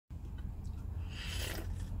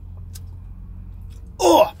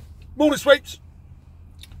Morning sweeps,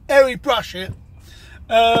 airy brush here.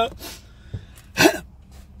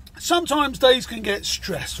 Sometimes days can get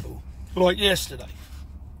stressful, like yesterday.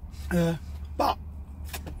 But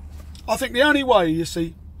I think the only way, you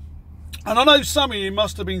see, and I know some of you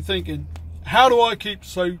must have been thinking, how do I keep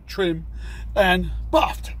so trim and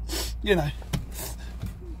buffed? You know.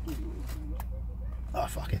 Oh,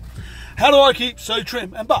 fuck it. How do I keep so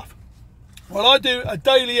trim and buff? Well, I do a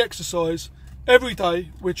daily exercise every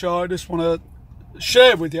day, which I just want to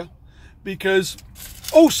share with you, because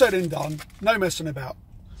all said and done, no messing about,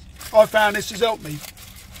 I found this has helped me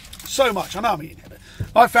so much. I know I'm eating it, but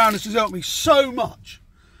I found this has helped me so much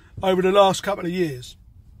over the last couple of years.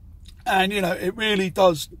 And, you know, it really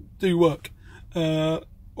does do work,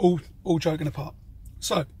 all joking apart.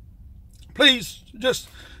 So, please just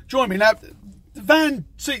join me. Now, the van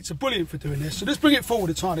seats are brilliant for doing this, so just bring it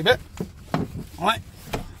forward a tiny bit. All right,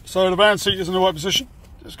 so the van seat is in the right position.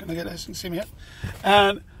 Just going to get this and see me here.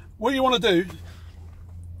 And what you want to do,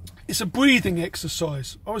 it's a breathing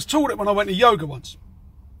exercise. I was taught it when I went to yoga once.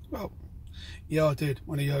 Well, yeah, I did,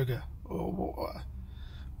 went to yoga. Oh,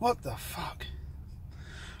 what the fuck?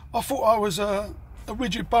 I thought I was a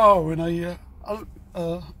rigid bar in a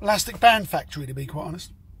elastic band factory, to be quite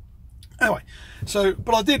honest. Anyway, so,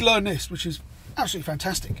 but I did learn this, which is absolutely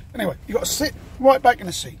fantastic. Anyway, you've got to sit right back in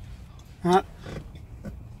the seat. All right?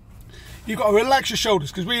 You've got to relax your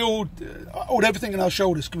shoulders, because we all hold everything in our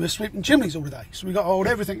shoulders, because we're sweeping chimneys all the day. So we've got to hold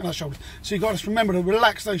everything in our shoulders. So you've got to remember to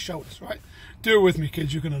relax those shoulders, right? Do it with me,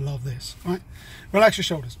 kids. You're going to love this, right? Relax your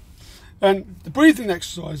shoulders. And the breathing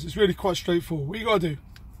exercise is really quite straightforward. What you've got to do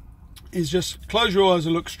is just close your eyes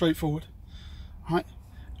and look straight forward, right?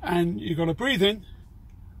 And you've got to breathe in,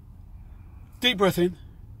 deep breath in,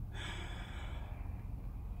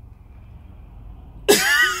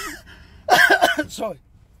 sorry,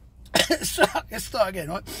 let's start again,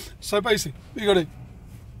 right? So basically, you got to,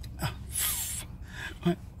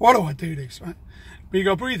 right? Why do I do this, right? But you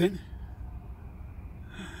got to breathe in,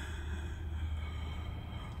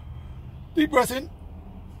 deep breath in,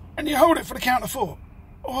 and you hold it for the count of 4.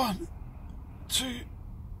 1, 2,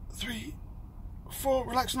 3, 4.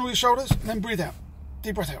 Relaxing all your shoulders, and then breathe out.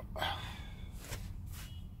 Deep breath out.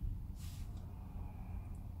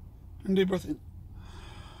 And deep breath in.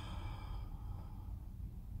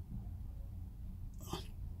 1,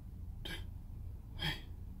 2, 3,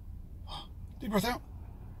 4. Deep breath out.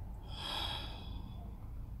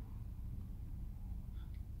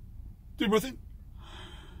 Deep breath in.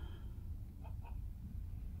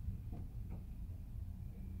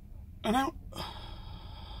 And out.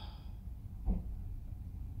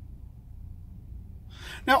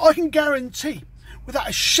 Now, I can guarantee, without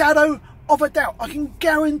a shadow of a doubt, I can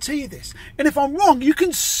guarantee this. And if I'm wrong, you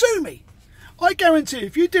can sue me. I guarantee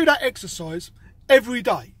if you do that exercise every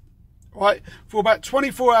day, right, for about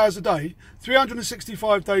 24 hours a day,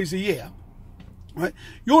 365 days a year, right,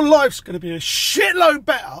 your life's going to be a shitload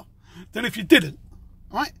better than if you didn't,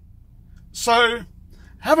 right? So,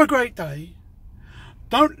 have a great day.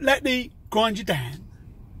 Don't let me grind you down.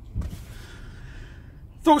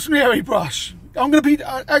 Thoughts from the airy brush. I'm going to be,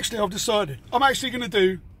 actually I've decided, I'm actually going to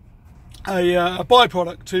do a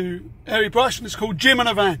byproduct to airy brush, and it's called Gym in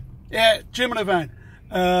a Van. Yeah, Gym in a Van.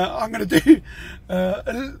 I'm going to do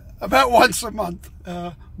about once a month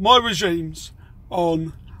my regimes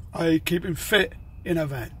on keeping fit in a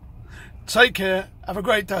van. Take care, have a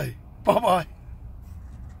great day. Bye bye.